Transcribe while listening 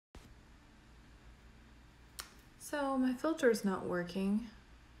So my filter's not working.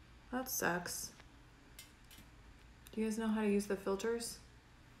 That sucks. Do you guys know how to use the filters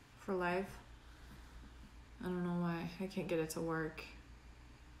for live? I don't know why. I can't get it to work.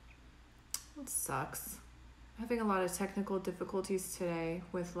 It sucks. I'm having a lot of technical difficulties today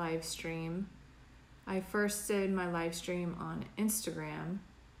with live stream. I first did my live stream on Instagram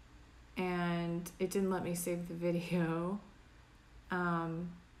and it didn't let me save the video.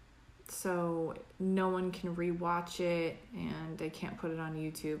 So no one can rewatch it and I can't put it on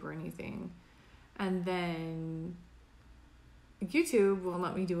YouTube or anything. And then YouTube won't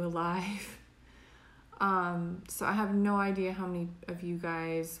let me do a live. So I have no idea how many of you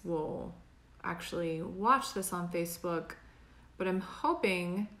guys will actually watch this on Facebook, but I'm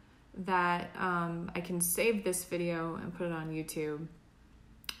hoping that I can save this video and put it on YouTube.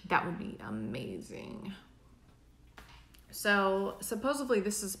 That would be amazing. So supposedly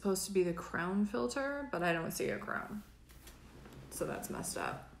this is supposed to be the crown filter, but I don't see a crown. So that's messed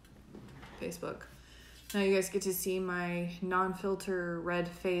up. Facebook. Now you guys get to see my non-filter red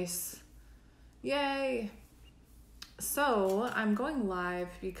face. Yay! So I'm going live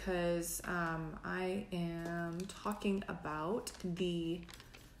because I am talking about the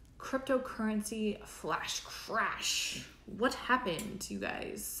cryptocurrency flash crash. What happened, you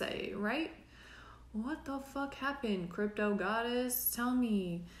guys say, right? What the fuck happened, crypto goddess? Tell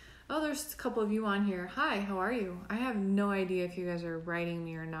me. Oh, there's a couple of you on here. Hi, how are you? I have no idea if you guys are writing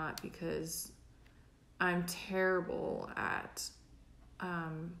me or not because I'm terrible at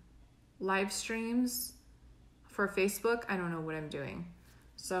live streams for Facebook. I don't know what I'm doing.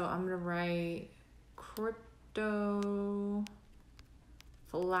 So I'm gonna write crypto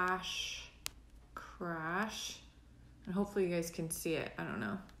flash crash and hopefully you guys can see it. I don't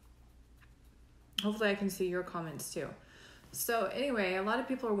know. Hopefully I can see your comments too. So anyway, a lot of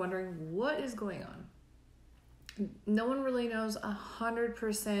people are wondering what is going on. No one really knows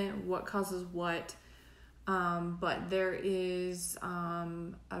 100% what causes what, but there is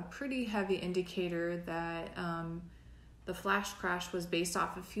a pretty heavy indicator that the flash crash was based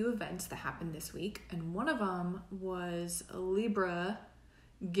off a few events that happened this week, and one of them was Libra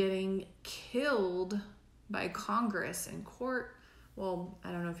getting killed by Congress in court. Well,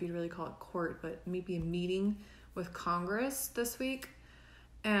 I don't know if you'd really call it court, but maybe a meeting with Congress this week.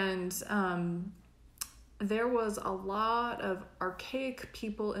 And there was a lot of archaic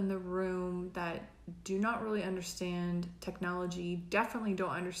people in the room that do not really understand technology, definitely don't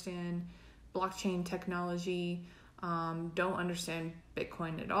understand blockchain technology, don't understand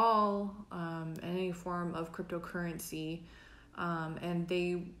Bitcoin at all, any form of cryptocurrency. And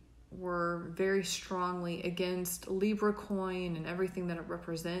they were very strongly against Libra coin and everything that it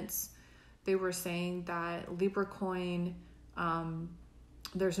represents. They were saying that Libra coin,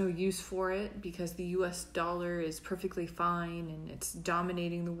 there's no use for it because the US dollar is perfectly fine and it's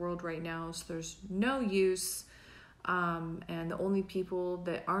dominating the world right now, so there's no use. And the only people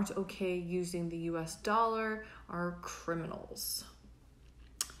that aren't okay using the US dollar are criminals.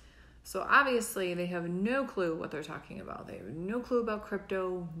 So obviously they have no clue what they're talking about. They have no clue about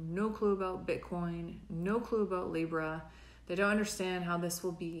crypto, no clue about Bitcoin, no clue about Libra. They don't understand how this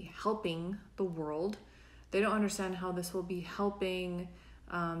will be helping the world. They don't understand how this will be helping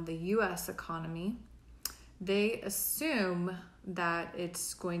the US economy. They assume that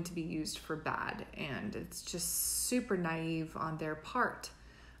it's going to be used for bad, and it's just super naive on their part.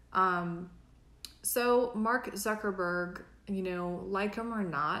 So Mark Zuckerberg, you know, like him or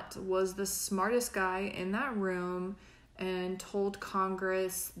not, was the smartest guy in that room and told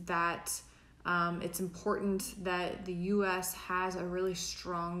Congress that it's important that the US has a really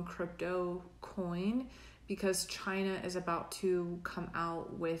strong crypto coin because China is about to come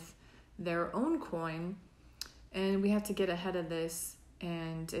out with their own coin, and we have to get ahead of this.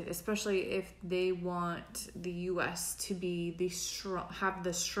 And especially if they want the US to be have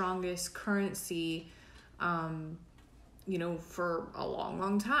the strongest currency, you know, for a long,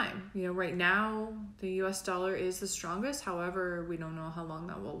 long time. You know, right now, the US dollar is the strongest. However, we don't know how long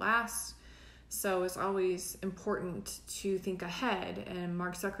that will last. So it's always important to think ahead. And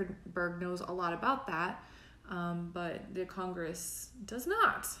Mark Zuckerberg knows a lot about that, but the Congress does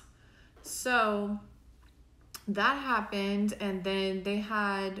not. So that happened. And then they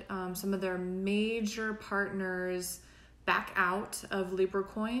had some of their major partners back out of Libra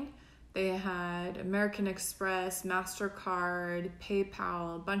coin. They had American Express, MasterCard,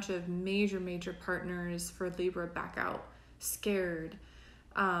 PayPal, a bunch of major partners for Libra back out, scared.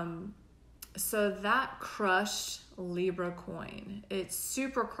 So that crushed Libra coin. It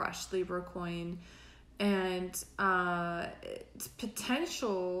super crushed Libra coin. And it's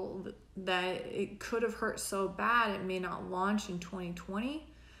potential that it could have hurt so bad it may not launch in 2020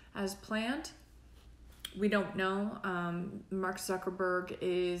 as planned. We don't know. Mark Zuckerberg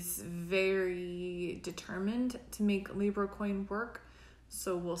is very determined to make Libra coin work,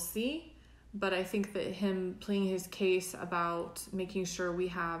 so we'll see. But I think that him playing his case about making sure we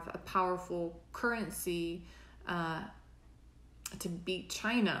have a powerful currency to beat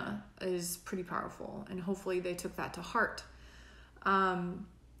China is pretty powerful, and hopefully they took that to heart.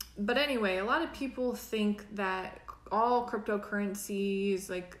 But anyway, a lot of people think that all cryptocurrencies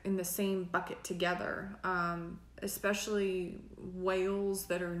like in the same bucket together, especially whales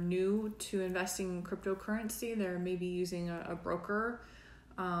that are new to investing in cryptocurrency. They're maybe using a broker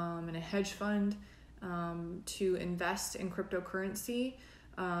and a hedge fund to invest in cryptocurrency.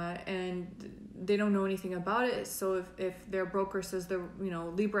 And they don't know anything about it. So if their broker says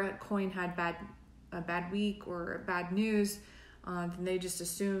Libra coin had a bad week or bad news, then they just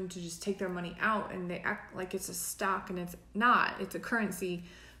assume to just take their money out, and they act like it's a stock, and it's not. It's a currency.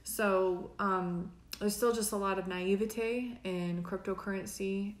 So there's still just a lot of naivete in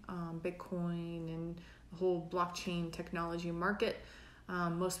cryptocurrency, Bitcoin, and the whole blockchain technology market.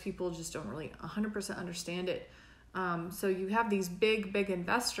 Most people just don't really 100% understand it. So you have these big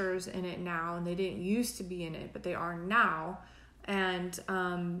investors in it now, and they didn't used to be in it, but they are now. And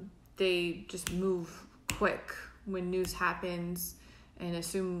they just move quick when news happens and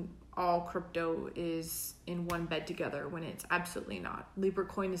assume all crypto is in one bed together when it's absolutely not. Libra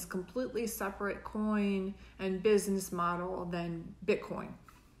coin is completely separate coin and business model than Bitcoin.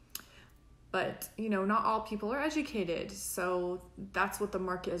 But, not all people are educated. So that's what the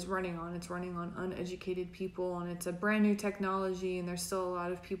market is running on. It's running on uneducated people, and it's a brand new technology, and there's still a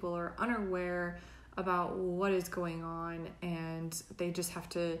lot of people are unaware about what is going on, and they just have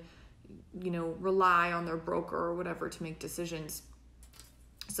to, rely on their broker or whatever to make decisions.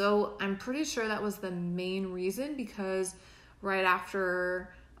 So I'm pretty sure that was the main reason, because right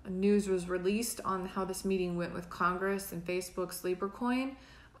after news was released on how this meeting went with Congress and Facebook's Libra coin,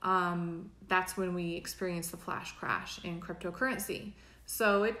 that's when we experienced the flash crash in cryptocurrency.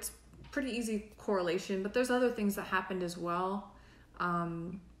 So it's pretty easy correlation, but there's other things that happened as well.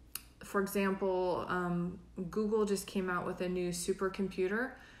 For example, Google just came out with a new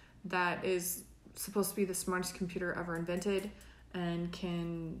supercomputer that is supposed to be the smartest computer ever invented, and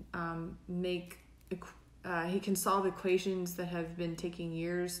can he can solve equations that have been taking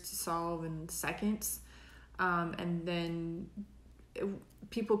years to solve in seconds. And then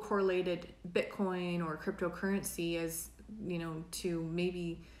people correlated Bitcoin or cryptocurrency as, to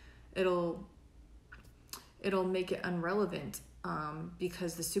maybe it'll make it irrelevant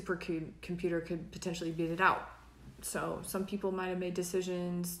because the supercomputer could potentially beat it out. So some people might have made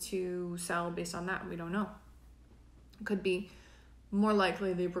decisions to sell based on that. We don't know. It could be more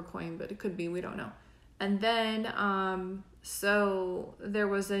likely Libra coin, but it could be, we don't know. And then, so there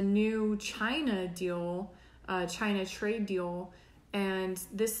was a new China trade deal, and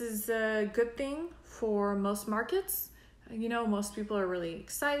this is a good thing for most markets. Most people are really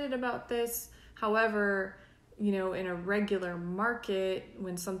excited about this. However, in a regular market,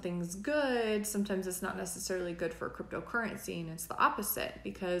 when something's good, sometimes it's not necessarily good for cryptocurrency, and it's the opposite,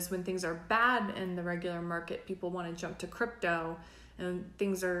 because when things are bad in the regular market, people want to jump to crypto, and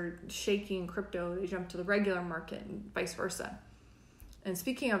things are shaky in crypto, they jump to the regular market, and vice versa. And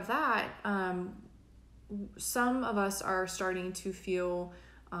speaking of that, some of us are starting to feel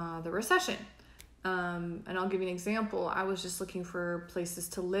the recession. And I'll give you an example. I was just looking for places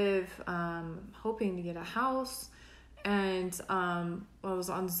to live, hoping to get a house. And I was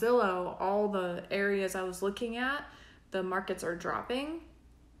on Zillow. All the areas I was looking at, the markets are dropping.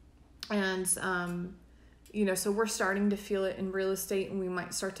 And, so we're starting to feel it in real estate, and we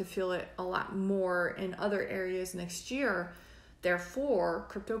might start to feel it a lot more in other areas next year. Therefore,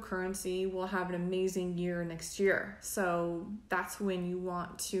 cryptocurrency will have an amazing year next year. So that's when you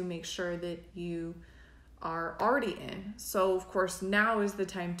want to make sure that you are already in. So of course, now is the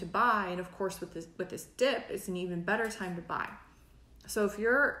time to buy. And of course, with this dip, it's an even better time to buy. So if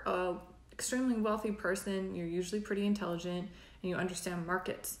you're an extremely wealthy person, you're usually pretty intelligent and you understand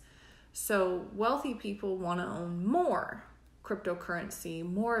markets. So wealthy people want to own more cryptocurrency,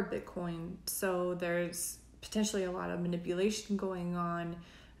 more Bitcoin. So there's potentially a lot of manipulation going on,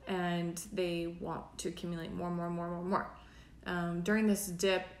 and they want to accumulate more. During this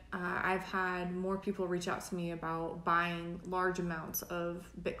dip, I've had more people reach out to me about buying large amounts of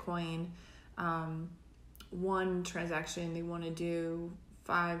Bitcoin. One transaction, they want to do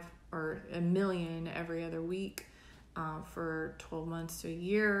 5 or $1 million every other week for 12 months to a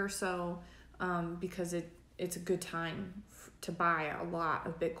year or so. because it's a good time to buy a lot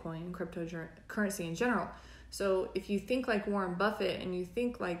of Bitcoin and cryptocurrency in general. So if you think like Warren Buffett and you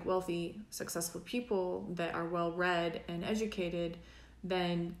think like wealthy, successful people that are well-read and educated,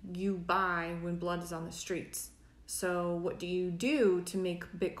 then you buy when blood is on the streets. So what do you do to make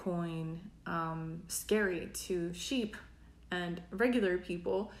Bitcoin scary to sheep and regular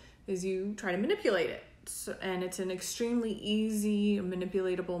people is you try to manipulate it. So, and it's an extremely easy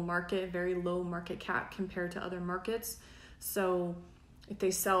manipulatable market, very low market cap compared to other markets. So if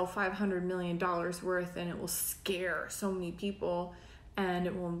they sell $500 million worth, and it will scare so many people, and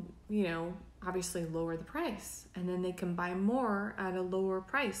it will, obviously lower the price, and then they can buy more at a lower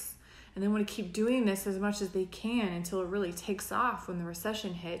price. And they want to keep doing this as much as they can until it really takes off when the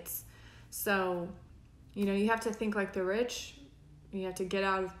recession hits. So, you have to think like the rich. You have to get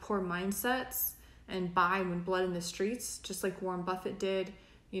out of poor mindsets and buy when blood in the streets, just like Warren Buffett did.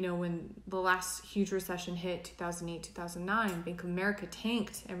 When the last huge recession hit, 2008, 2009, Bank of America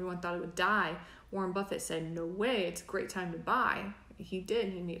tanked. Everyone thought it would die. Warren Buffett said, no way, it's a great time to buy. He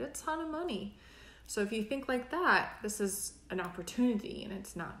did. He made a ton of money. So if you think like that, this is an opportunity and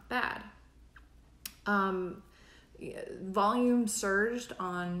it's not bad. Volume surged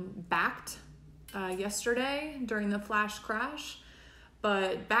on Bakkt yesterday during the flash crash,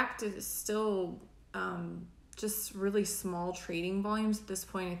 but Bakkt is still just really small trading volumes at this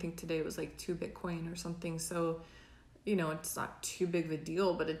point. I think today it was like 2 Bitcoin or something. So, it's not too big of a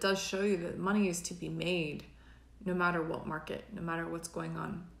deal, but it does show you that money is to be made no matter what market, no matter what's going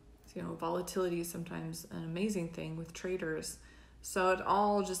on. Volatility is sometimes an amazing thing with traders. So it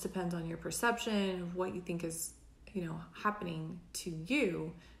all just depends on your perception of what you think is, happening to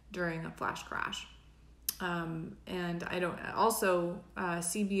you during a flash crash. And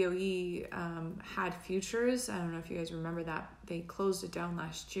CBOE had futures. I don't know if you guys remember that. They closed it down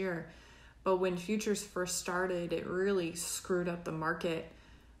last year. But when futures first started, it really screwed up the market.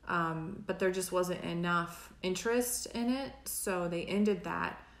 But there just wasn't enough interest in it. So they ended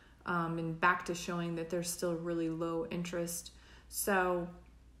that. And back to showing that there's still really low interest. So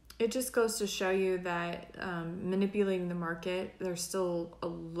it just goes to show you that manipulating the market, there's still a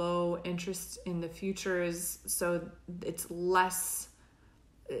low interest in the futures. So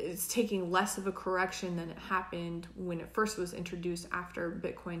it's taking less of a correction than it happened when it first was introduced after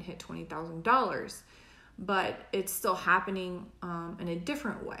Bitcoin hit $20,000. But it's still happening in a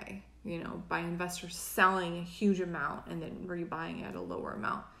different way, by investors selling a huge amount and then rebuying at a lower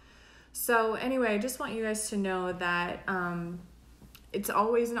amount. So anyway, I just want you guys to know that it's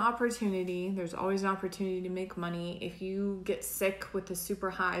always an opportunity. There's always an opportunity to make money. If you get sick with the super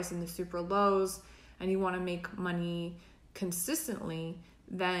highs and the super lows and you want to make money consistently,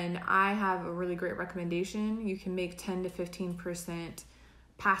 then I have a really great recommendation. You can make 10 to 15%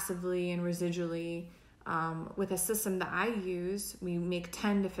 passively and residually with a system that I use. We make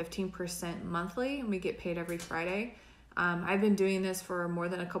 10 to 15% monthly and we get paid every Friday. I've been doing this for more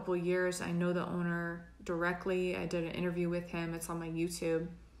than a couple of years. I know the owner directly. I did an interview with him. It's on my YouTube.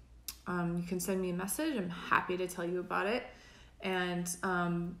 You can send me a message. I'm happy to tell you about it. And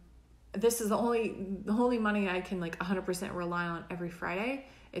this is the only money I can 100% rely on every Friday.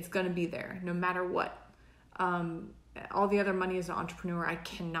 It's going to be there no matter what. All the other money as an entrepreneur, I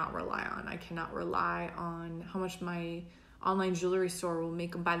cannot rely on. I cannot rely on how much my online jewelry store will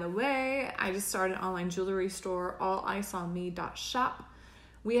make. And by the way, I just started an online jewelry store, alliceonme.shop.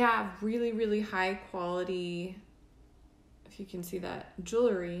 We have really, really high quality, if you can see that,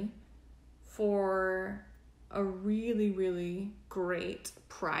 jewelry for a really, really great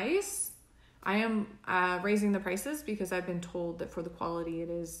price. I am raising the prices because I've been told that for the quality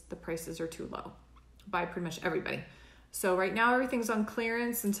the prices are too low by pretty much everybody. So right now everything's on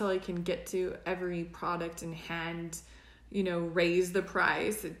clearance until I can get to every product in hand, raise the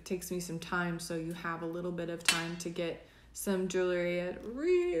price. It takes me some time, so you have a little bit of time to get some jewelry at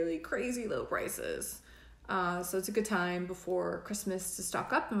really crazy low prices. So it's a good time before Christmas to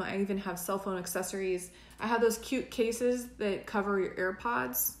stock up. And I even have cell phone accessories. I have those cute cases that cover your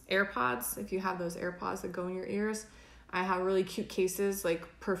AirPods, if you have those AirPods that go in your ears. I have really cute cases like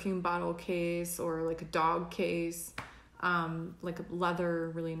perfume bottle case or like a dog case, like a leather,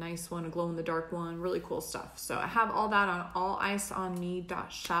 really nice one, a glow in the dark one, really cool stuff. So I have all that on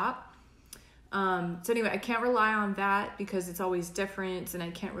alliceonme.shop. So anyway, I can't rely on that because it's always different, and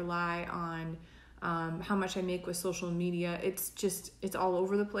I can't rely on how much I make with social media. It's all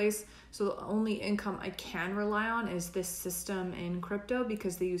over the place. So the only income I can rely on is this system in crypto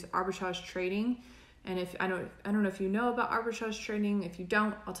because they use arbitrage trading. And if I don't know if you know about arbitrage trading. If you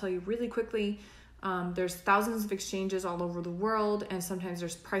don't, I'll tell you really quickly. There's thousands of exchanges all over the world, and sometimes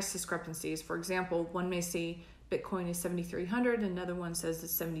there's price discrepancies. For example, one may say Bitcoin is 7,300, another one says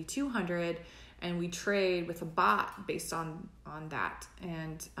it's 7,200, and we trade with a bot based on that,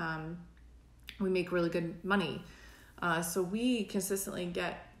 and we make really good money. So we consistently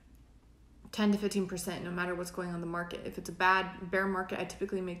get 10 to 15% no matter what's going on in the market. If it's a bad bear market, I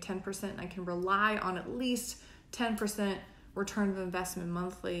typically make 10%, and I can rely on at least 10% return of investment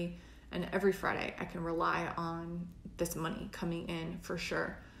monthly, and every Friday I can rely on this money coming in for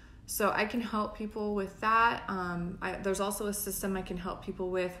sure. So I can help people with that. There's also a system I can help people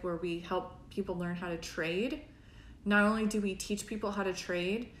with where we help people learn how to trade. Not only do we teach people how to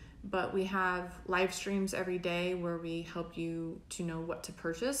trade, but we have live streams every day where we help you to know what to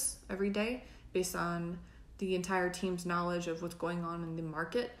purchase every day based on the entire team's knowledge of what's going on in the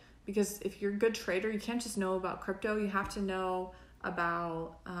market. Because if you're a good trader, you can't just know about crypto. You have to know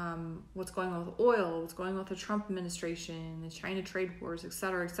about what's going on with oil, what's going on with the Trump administration, the China trade wars, et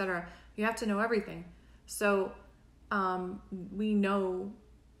cetera, et cetera. You have to know everything. So we know,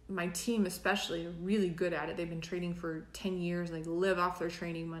 my team especially, are really good at it. They've been trading for 10 years. They live off their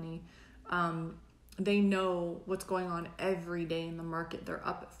trading money. They know what's going on every day in the market. They're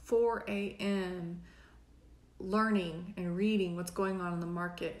up at 4 a.m. learning and reading what's going on in the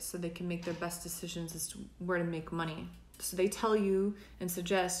market so they can make their best decisions as to where to make money. So they tell you and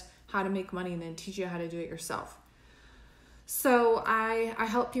suggest how to make money and then teach you how to do it yourself. So I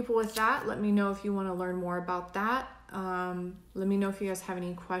help people with that. Let me know if you want to learn more about that. Let me know if you guys have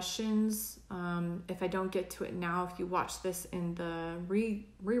any questions. If I don't get to it now, if you watch this in the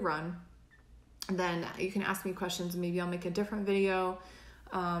rerun, then you can ask me questions and maybe I'll make a different video.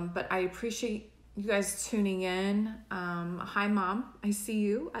 But I appreciate you guys tuning in. Hi, Mom. I see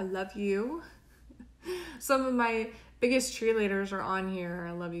you. I love you. Some of my biggest cheerleaders are on here.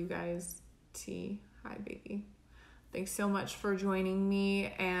 I love you guys. T. Hi, baby. Thanks so much for joining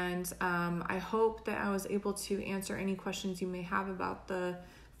me. And I hope that I was able to answer any questions you may have about the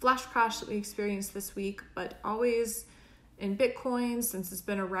flash crash that we experienced this week. But always in Bitcoin, since it's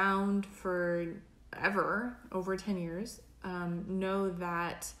been around for ever, over 10 years, know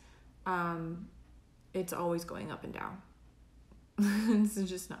that it's always going up and down. So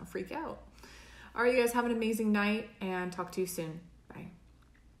just not freak out. All right, you guys, have an amazing night and talk to you soon. Bye.